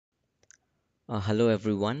Hello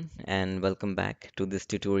everyone and welcome back to this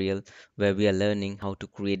tutorial where we are learning how to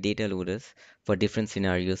create data loaders for different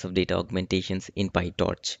scenarios of data augmentations in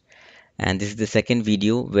PyTorch. And this is the second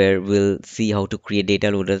video where we'll see how to create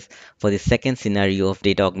data loaders for the second scenario of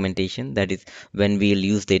data augmentation, that is when we'll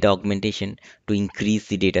use data augmentation to increase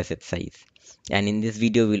the dataset size. And in this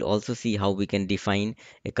video, we'll also see how we can define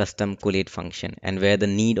a custom collate function and where the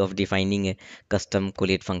need of defining a custom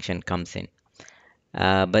collate function comes in.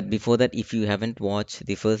 But before that, if you haven't watched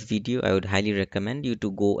the first video, I would highly recommend you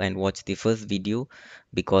to go and watch the first video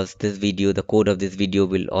because this video, the code of this video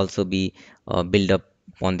will also be built up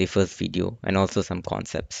on the first video and also some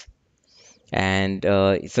concepts. And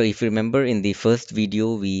so if you remember in the first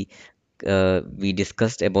video, we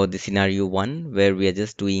discussed about the scenario one where we are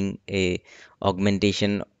just doing a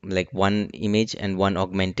augmentation like one image and one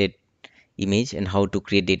augmented image and how to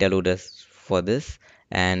create data loaders for this.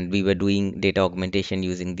 And we were doing data augmentation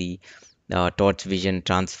using the torch vision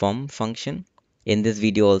transform function. In this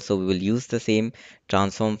video also we will use the same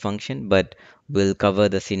transform function, but we'll cover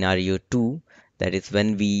the scenario 2, that is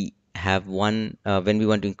when we have when we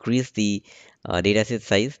want to increase the dataset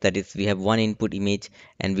size, that is we have one input image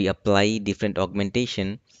and we apply different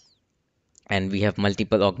augmentation and we have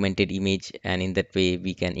multiple augmented image, and in that way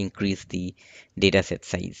we can increase the dataset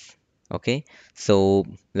size. Okay, so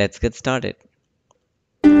let's get started.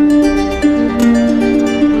 Here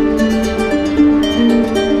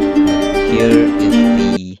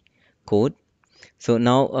is the code. So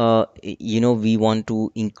now we want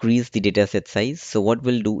to increase the dataset size. So what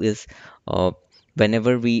we'll do is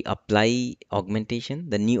whenever we apply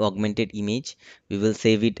augmentation, the new augmented image, we will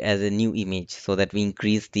save it as a new image so that we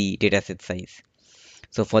increase the dataset size.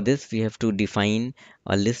 So for this, we have to define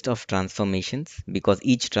a list of transformations because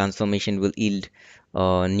each transformation will yield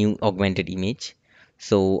a new augmented image.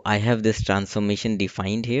 So I have this transformation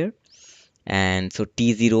defined here. And so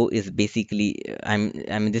T0 is basically, I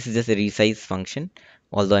mean, this is just a resize function,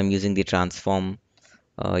 although I'm using the transform,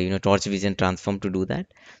 torch vision transform to do that.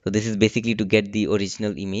 So this is basically to get the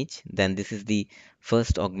original image. Then this is the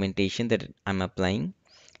first augmentation that I'm applying,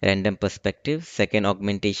 random perspective. Second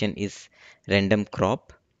augmentation is random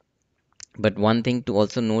crop. But one thing to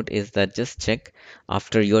also note is that just check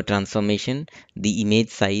after your transformation, the image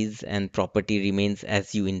size and property remains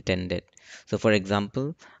as you intended. So for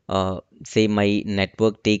example, say my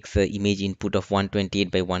network takes an image input of 128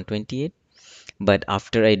 by 128, but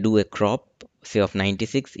after I do a crop, say of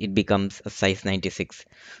 96, it becomes a size 96.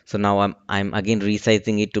 So now I'm again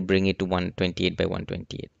resizing it to bring it to 128 by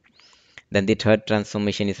 128. Then the third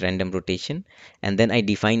transformation is random rotation, and then I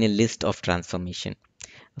define a list of transformation.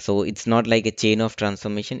 So it's not like a chain of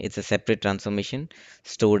transformation, it's a separate transformation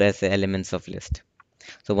stored as the elements of list.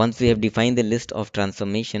 So once we have defined the list of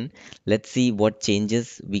transformation, let's see what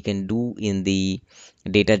changes we can do in the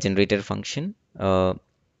data generator function,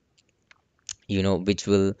 which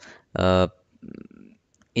will, uh,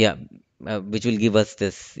 yeah, which will give us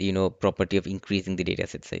this, property of increasing the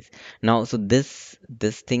dataset size. Now, so this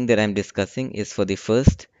thing that I'm discussing is for the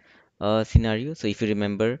first scenario. So if you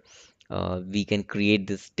remember, we can create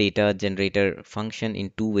this data generator function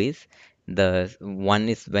in two ways. The one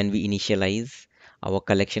is when we initialize our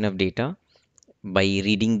collection of data by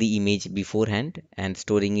reading the image beforehand and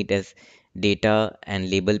storing it as data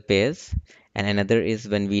and label pairs. And another is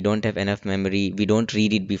when we don't have enough memory, we don't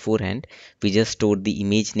read it beforehand, we just store the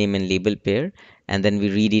image name and label pair, and then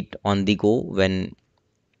we read it on the go when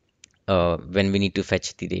we need to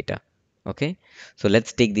fetch the data. Okay, so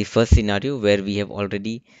let's take the first scenario where we have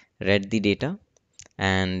already read the data,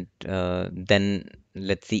 and then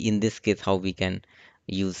let's see in this case how we can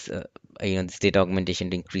use this data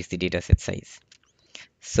augmentation to increase the data set size.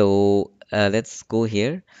 So let's go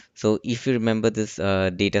here. So if you remember this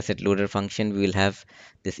dataset loader function, we will have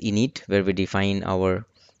this init where we define our,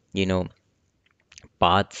 you know,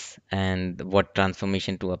 paths and what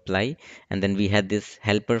transformation to apply. And then we had this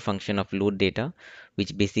helper function of load data,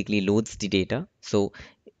 which basically loads the data. So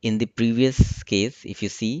in the previous case, if you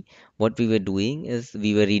see, what we were doing is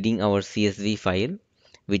we were reading our CSV file,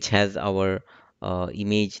 which has our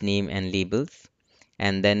image name and labels.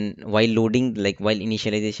 And then while loading, like while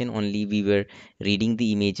initialization only, we were reading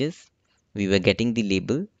the images, we were getting the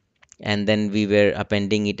label, and then we were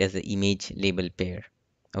appending it as an image label pair.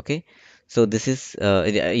 Okay, so this is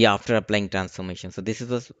yeah, after applying transformation. So this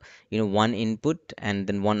was, one input and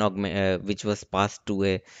then one augment which was passed to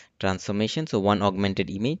a transformation, so one augmented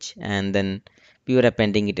image, and then we were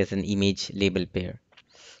appending it as an image label pair.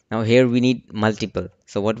 Now here we need multiple,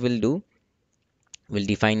 so what we'll do, we'll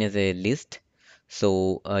define as a list.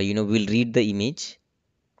 So we'll read the image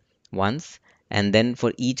once, And then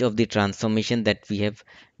for each of the transformation that we have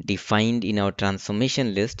defined in our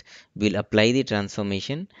transformation list, we'll apply the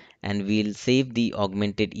transformation and we'll save the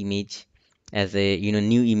augmented image as a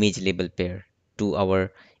new image label pair to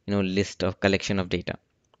our list of collection of data.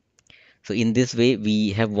 So in this way,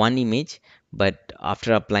 we have one image, but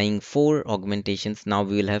after applying four augmentations, now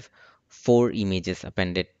we will have four images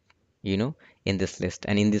appended, in this list.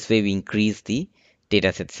 And in this way, we increase the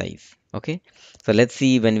dataset size. Okay. So let's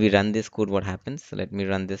see when we run this code, what happens. So let me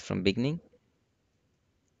run this from beginning.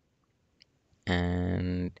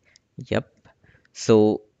 And yep.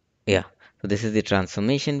 So yeah. So this is the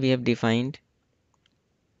transformation we have defined.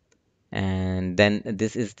 And then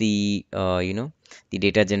this is the the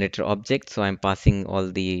data generator object. So I'm passing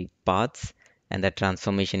all the paths, and that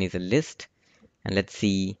transformation is a list. And let's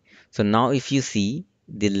see. So now if you see,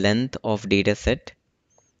 the length of data set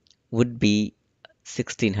would be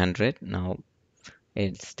 1600. Now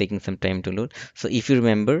it's taking some time to load. So if you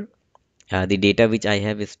remember, the data which I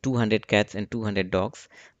have is 200 cats and 200 dogs.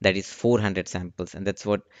 That is 400 samples, and that's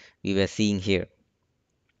what we were seeing here.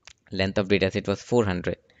 Length of data set was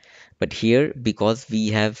 400. But here, because we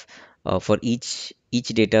have for each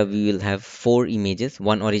data, we will have four images,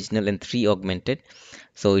 one original and three augmented.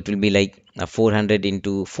 So it will be like 400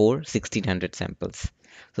 into 4, 1600 samples.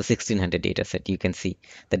 So 1600 data set. You can see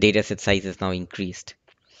the data set size is now increased,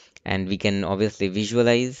 and we can obviously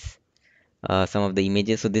visualize some of the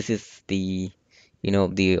images. So this is the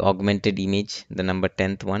the augmented image, the number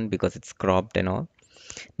 10th one, because it's cropped and all.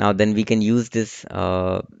 Now then we can use this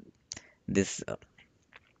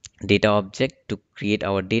data object to create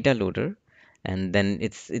our data loader, and then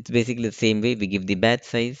it's basically the same way. We give the batch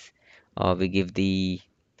size, we give the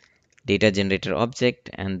data generator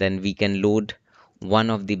object, and then we can load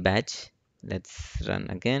one of the batch. Let's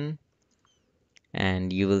run again,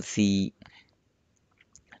 and you will see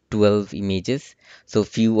 12 images. So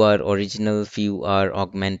few are original, few are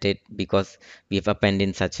augmented, because we have appended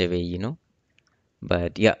in such a way,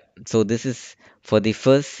 but yeah. So this is for the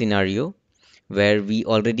first scenario where we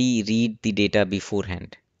already read the data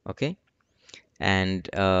beforehand. Okay. And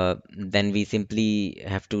then we simply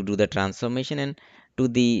have to do the transformation and do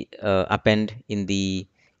the append in the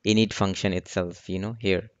init function itself,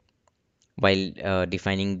 here, while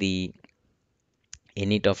defining the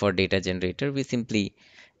init of our data generator. We simply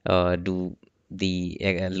do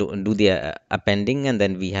the appending, and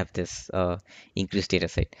then we have this increased data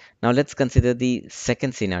set. Now let's consider the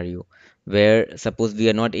second scenario, where suppose we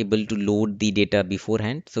are not able to load the data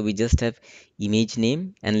beforehand, so we just have image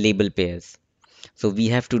name and label pairs. So we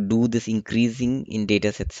have to do this increasing in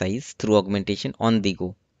dataset size through augmentation on the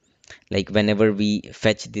go, like whenever we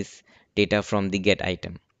fetch this data from the get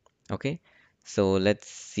item. Okay, so let's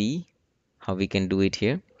see how we can do it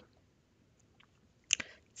here.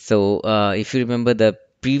 So if you remember the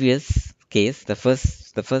previous case, the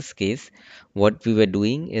first case, what we were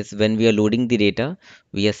doing is when we are loading the data,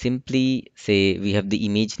 we are simply say we have the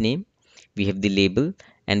image name, we have the label,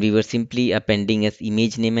 and we were simply appending as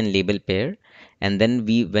image name and label pair. And then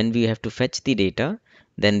when we have to fetch the data,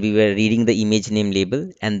 then we were reading the image name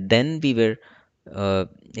label, and then we were uh,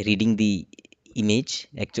 reading the image,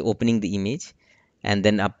 actually opening the image, and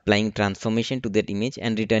then applying transformation to that image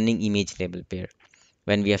and returning image label pair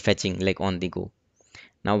when we are fetching like on the go.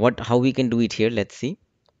 Now how we can do it here, let's see.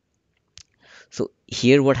 So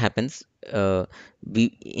here what happens, we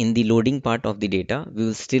in the loading part of the data, we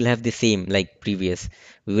will still have the same like previous.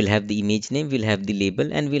 We will have the image name, we'll have the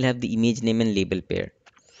label, and we'll have the image name and label pair.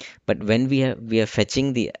 But when we are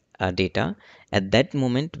fetching the data, at that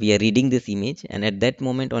moment we are reading this image, and at that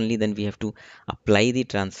moment only then we have to apply the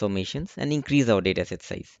transformations and increase our data set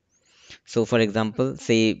size. So for example,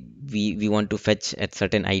 say we want to fetch at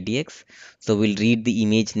certain IDX. So we'll read the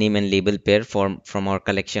image name and label pair from our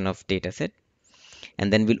collection of dataset,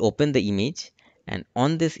 and then we'll open the image, and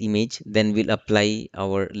on this image then we'll apply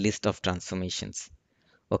our list of transformations.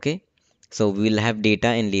 Okay. So we'll have data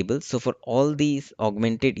and labels. So for all these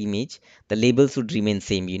augmented image, the labels would remain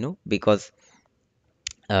same, because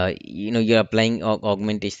you're applying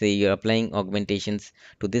augmentation, say you're applying augmentations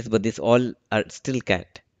to this, but this all are still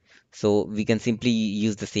cat. So we can simply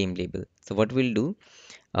use the same label. So what we'll do,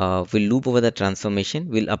 we'll loop over the transformation,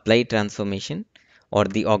 we'll apply transformation or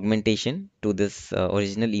the augmentation to this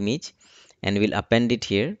original image, and we'll append it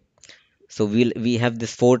here. So we have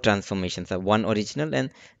this four transformations, one original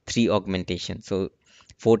and three augmentation. So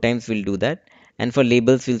four times we'll do that. And for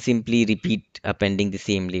labels, we'll simply repeat appending the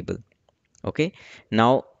same label. Okay.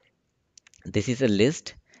 Now this is a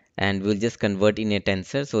list, and we'll just convert in a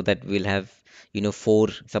tensor, so that we'll have four.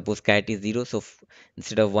 Suppose cat is 0, so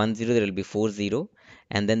instead of 1 0 there will be 4 0.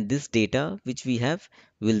 and then this data which we have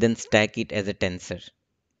will then stack it as a tensor.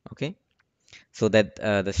 Okay, so that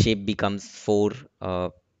the shape becomes 4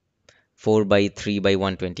 by 3 by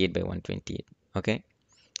 128 by 128. Okay,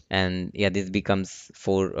 and yeah, this becomes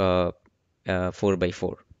 4 by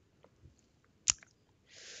 4.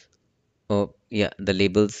 Oh yeah, the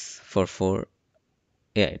labels for 4,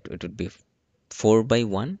 yeah, it would be 4 by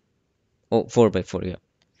 1. Oh, 4 by 4, yeah.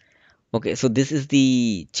 Okay, so this is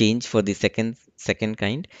the change for the second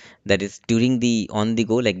kind. That is during the on the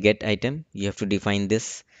go, like get item, you have to define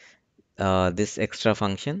this extra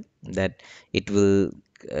function that it will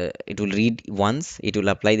read once, it will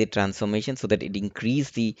apply the transformation so that it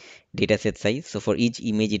increase the dataset size. So for each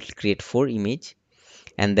image, it will create 4 image,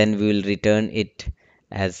 and then we will return it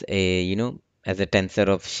as a as a tensor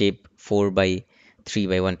of shape 4 by 3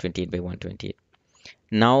 by 128 by 128.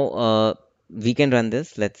 Now we can run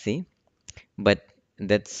this. Let's see. But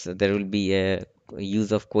there will be a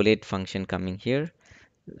use of collate function coming here.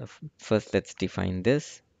 First, let's define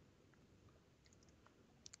this.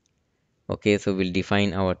 Okay, so we'll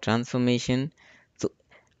define our transformation. So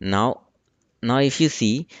now, if you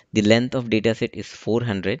see the length of dataset is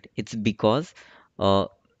 400, it's because uh,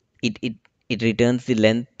 it it it returns the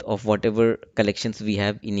length of whatever collections we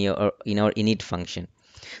have in our init function.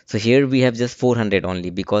 So here we have just 400 only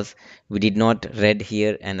because we did not read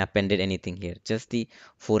here and appended anything here. Just the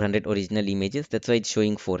 400 original images. That's why it's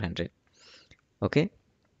showing 400. Okay,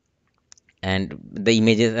 and the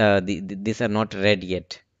images these are not read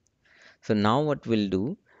yet. So now what we'll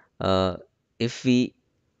do, if we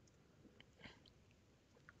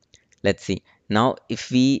let's see, now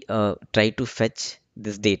if we try to fetch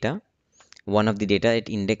this data, one of the data at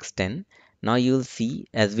index 10, now you'll see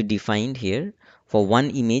as we defined here, for one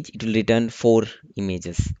image it will return 4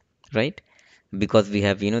 images, right? Because we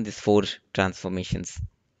have this 4 transformations.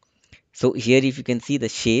 So here if you can see, the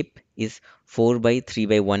shape is 4 by 3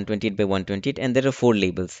 by 128 by 128, and there are 4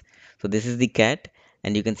 labels. So this is the cat,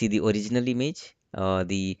 and you can see the original image,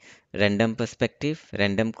 the random perspective,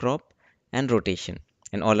 random crop, and rotation,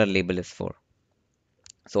 and all our label is 4.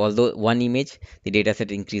 So although one image, the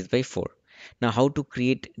dataset increased by 4. Now how to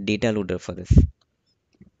create data loader for this?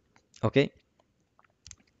 Okay,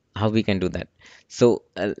 how we can do that? So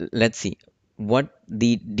let's see what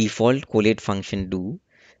the default collate function do.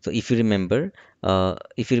 So if you remember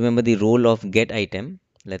the role of get item,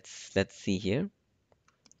 let's see here.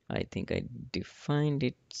 I think I defined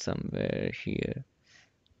it somewhere here.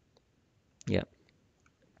 Yeah,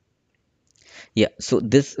 yeah. So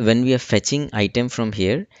this, when we are fetching item from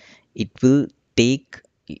here, it will take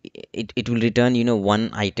it will return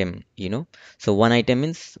one item. So one item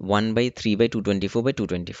means 1 by 3 by 224 by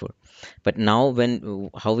 224. But now when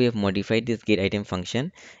how we have modified this get item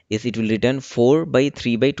function is it will return 4 by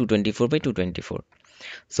 3 by 224 by 224.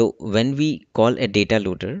 So when we call a data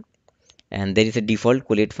loader, and there is a default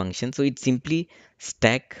collate function, so it simply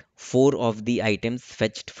stack 4 of the items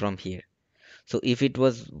fetched from here. So if it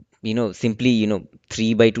was, simply,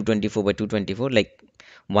 3 by 224 by 224, like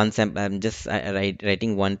one sample, I'm just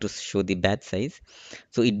writing one to show the batch size.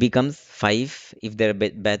 So it becomes 5 if their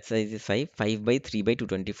batch size is 5, 5 by 3 by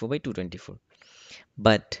 224 by 224.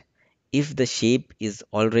 But if the shape is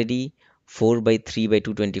already 4 by 3 by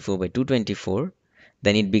 224 by 224,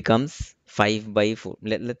 then it becomes 5 by 4.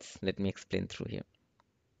 Let me explain through here.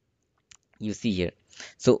 You see here.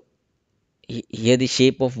 So here the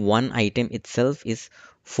shape of one item itself is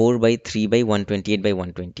 4 by 3 by 128 by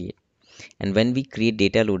 128. And when we create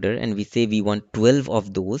data loader and we say we want 12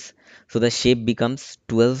 of those, so the shape becomes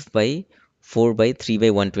 12 by 4 by 3 by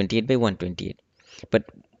 128 by 128.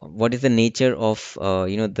 But what is the nature of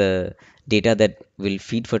the data that will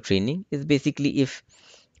feed for training is basically if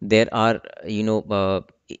there are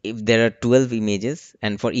if there are 12 images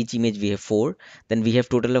and for each image we have 4, then we have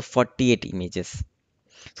total of 48 images.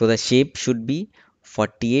 So the shape should be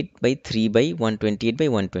 48 by 3 by 128 by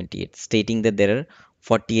 128, stating that there are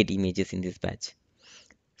 48 images in this batch.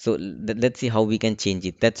 So let's see how we can change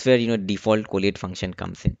it. That's where default collate function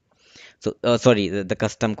comes in. So sorry, the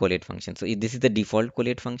custom collate function. So if this is the default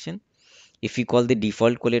collate function. If you call the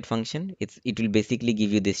default collate function, it will basically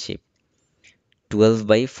give you this shape, 12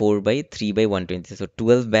 by 4 by 3 by 120. So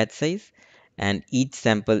 12 batch size, and each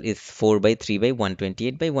sample is 4 by 3 by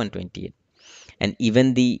 128 by 128. And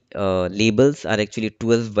even the labels are actually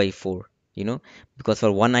 12 by 4, because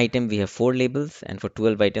for one item we have 4 labels, and for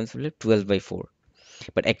 12 items we have 12 by 4.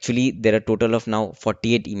 But actually there are total of now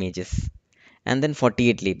 48 images and then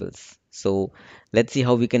 48 labels. So let's see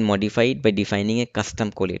how we can modify it by defining a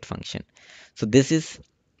custom collate function. So this is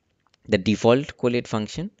the default collate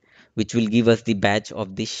function, which will give us the batch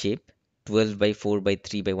of this shape. 12 by 4 by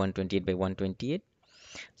 3 by 128 by 128.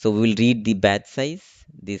 So we will read the batch size,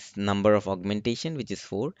 this number of augmentation, which is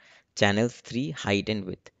 4, channels 3, height and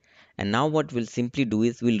width. And now what we'll simply do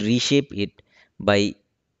is we'll reshape it by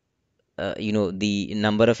the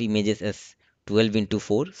number of images as 12 into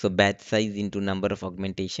 4. So batch size into number of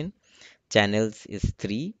augmentation, channels is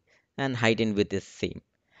 3, and height and width is same.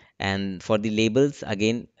 And for the labels,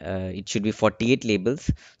 again, it should be 48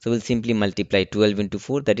 labels. So we'll simply multiply 12 into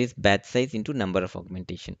 4, that is batch size into number of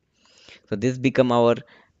augmentation. So this become our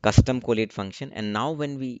custom collate function. And now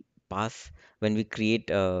when we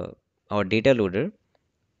create our data loader,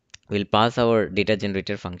 we'll pass our data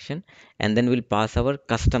generator function, and then we'll pass our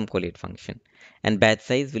custom collate function, and batch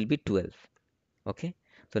size will be 12. Okay.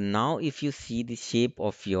 So now if you see the shape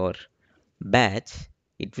of your batch,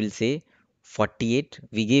 it will say 48.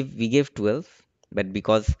 We gave 12, but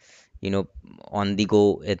because on the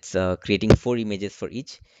go it's creating 4 images for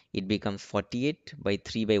each, it becomes 48 by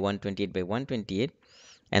 3 by 128 by 128,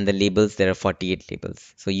 and the labels, there are 48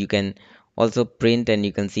 labels. So you can also print, and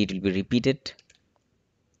you can see it will be repeated,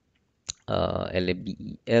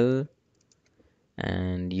 label,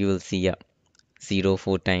 and you will see, yeah, 0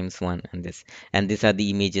 4 times 1, and this, and these are the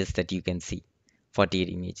images that you can see, 48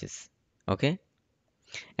 images. Okay.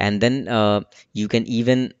 And then you can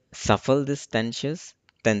even shuffle this tenses,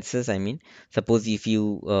 I mean, suppose if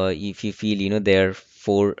you feel there are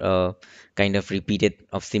four kind of repeated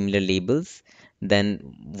of similar labels,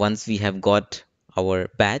 then once we have got our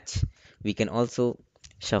batch, we can also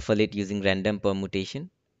shuffle it using random permutation.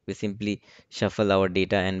 We simply shuffle our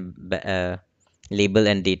data and label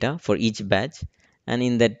and data for each batch, and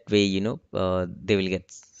in that way they will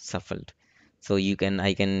get shuffled. So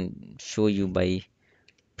I can show you by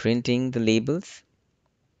printing the labels,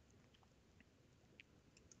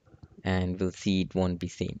 and we'll see it won't be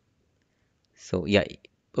same. So yeah.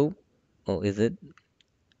 oh oh, is it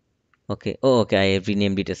okay? Oh, okay, I have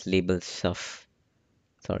renamed it as label stuff.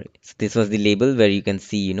 Sorry. So this was the label where you can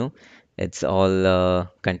see it's all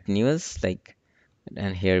continuous, like,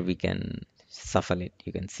 and here we can shuffle it,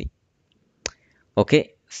 you can see.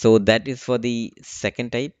 Okay, so that is for the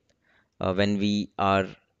second type, when we are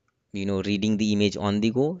reading the image on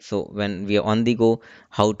the go. So when we are on the go,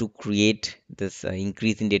 how to create this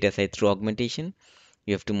increase in data size through augmentation?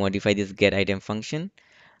 You have to modify this get item function,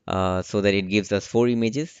 so that it gives us 4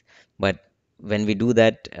 images. But when we do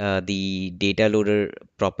that, the data loader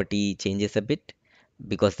property changes a bit,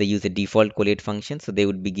 because they use a default collate function. So they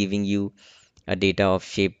would be giving you a data of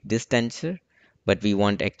shape this tensor, but we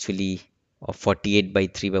want actually of 48 by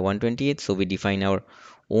 3 by 128. So we define our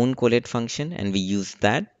own collate function, and we use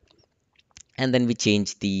that, and then we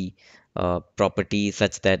change the property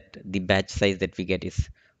such that the batch size that we get is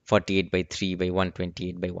 48 by 3 by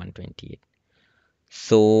 128 by 128.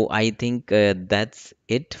 So I think that's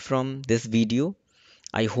it from this video.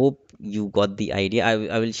 I hope you got the idea.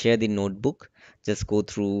 I will share the notebook. Just go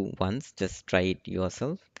through once, just try it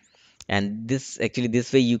yourself. And this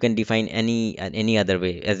way you can define any other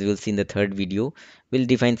way. As we will see in the third video, we'll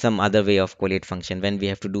define some other way of collate function when we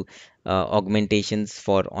have to do augmentations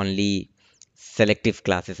for only selective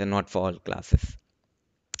classes and not for all classes.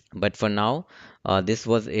 But for now, this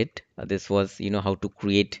was it. This was how to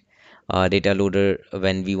create data loader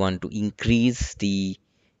when we want to increase the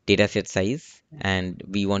dataset size, and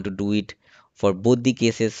we want to do it for both the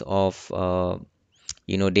cases of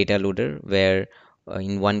data loader, where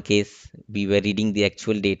in one case we were reading the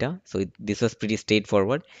actual data. So this was pretty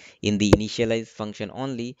straightforward. In the initialize function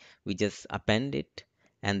only, we just append it.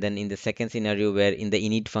 And then in the second scenario, where in the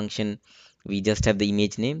init function we just have the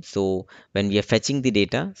image name, so when we are fetching the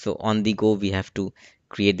data, so on the go we have to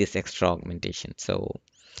create this extra augmentation. So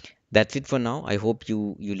that's it for now. I hope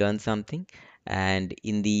you learned something. And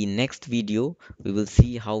in the next video, we will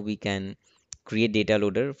see how we can create data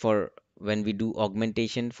loader for when we do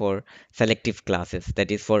augmentation for selective classes.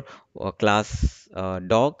 That is for class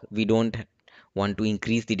dog, we don't want to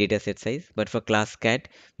increase the data set size, but for class cat,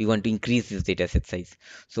 we want to increase this data set size.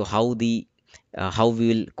 So how we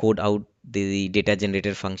will code out the data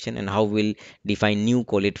generator function, and how we'll define new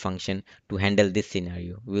collate function to handle this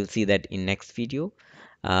scenario. We'll see that in next video.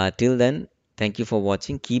 Till then, thank you for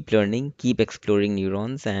watching. Keep learning, keep exploring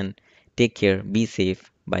neurons, and take care. Be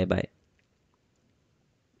safe. Bye bye.